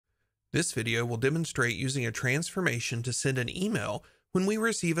This video will demonstrate using a transformation to send an email when we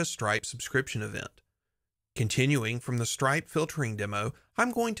receive a Stripe subscription event. Continuing from the Stripe filtering demo,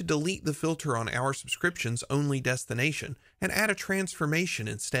 I'm going to delete the filter on our subscriptions only destination and add a transformation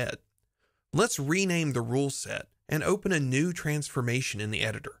instead. Let's rename the rule set and open a new transformation in the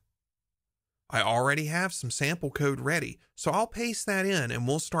editor. I already have some sample code ready, so I'll paste that in and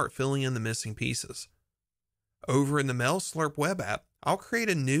we'll start filling in the missing pieces. Over in the MailSlurp web app, I'll create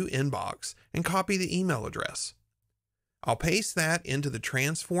a new inbox and copy the email address. I'll paste that into the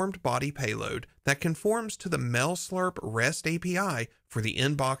transformed body payload that conforms to the MailSlurp REST API for the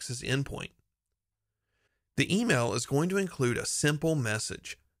inbox's endpoint. The email is going to include a simple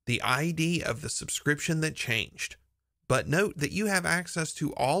message, the ID of the subscription that changed. But note that you have access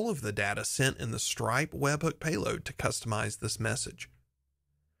to all of the data sent in the Stripe webhook payload to customize this message.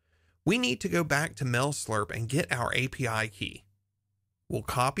 We need to go back to MailSlurp and get our API key. We'll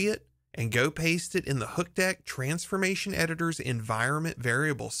copy it and go paste it in the Hookdeck Transformation Editor's Environment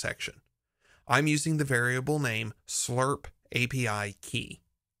Variables section. I'm using the variable name Slurp API key.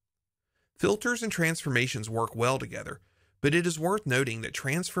 Filters and transformations work well together, but it is worth noting that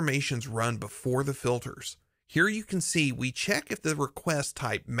transformations run before the filters. Here you can see we check if the request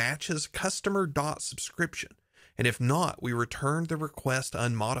type matches customer.subscription, and if not, we return the request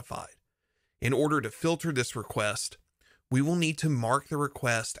unmodified. In order to filter this request, we will need to mark the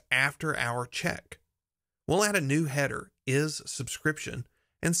request after our check. We'll add a new header, isSubscription,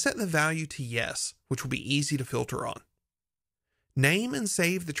 and set the value to yes, which will be easy to filter on. Name and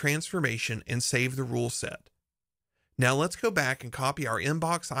save the transformation and save the rule set. Now let's go back and copy our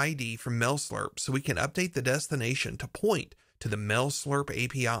inbox ID from MailSlurp so we can update the destination to point to the MailSlurp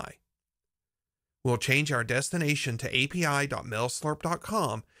API. We'll change our destination to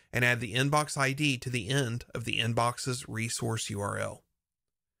api.mailslurp.com and add the inbox ID to the end of the inbox's resource URL.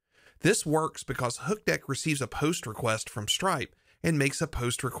 This works because Hookdeck receives a post request from Stripe and makes a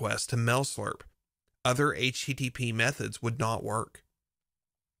post request to MailSlurp. Other HTTP methods would not work.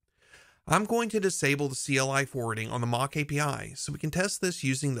 I'm going to disable the CLI forwarding on the mock API so we can test this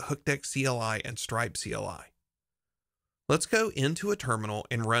using the Hookdeck CLI and Stripe CLI. Let's go into a terminal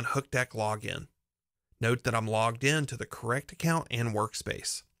and run Hookdeck login. Note that I'm logged in to the correct account and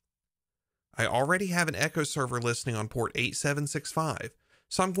workspace. I already have an Echo server listening on port 8765,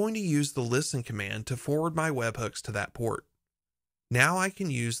 so I'm going to use the listen command to forward my webhooks to that port. Now I can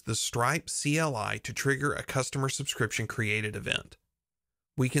use the Stripe CLI to trigger a customer subscription created event.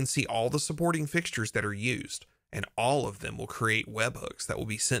 We can see all the supporting fixtures that are used, and all of them will create webhooks that will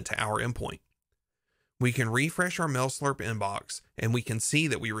be sent to our endpoint. We can refresh our MailSlurp inbox, and we can see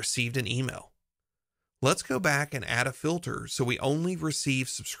that we received an email. Let's go back and add a filter so we only receive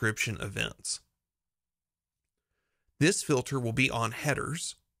subscription events. This filter will be on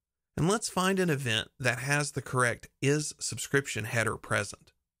headers, and let's find an event that has the correct isSubscription header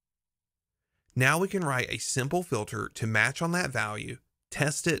present. Now we can write a simple filter to match on that value,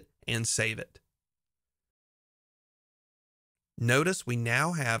 test it, and save it. Notice we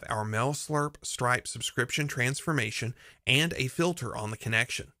now have our MailSlurp Stripe subscription transformation and a filter on the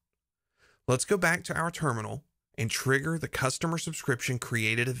connection. Let's go back to our terminal and trigger the customer subscription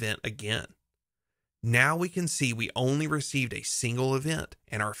created event again. Now we can see we only received a single event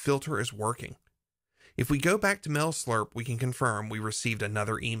and our filter is working. If we go back to MailSlurp, we can confirm we received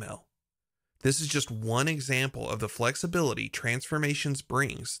another email. This is just one example of the flexibility transformations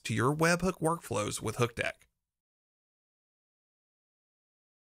brings to your webhook workflows with Hookdeck.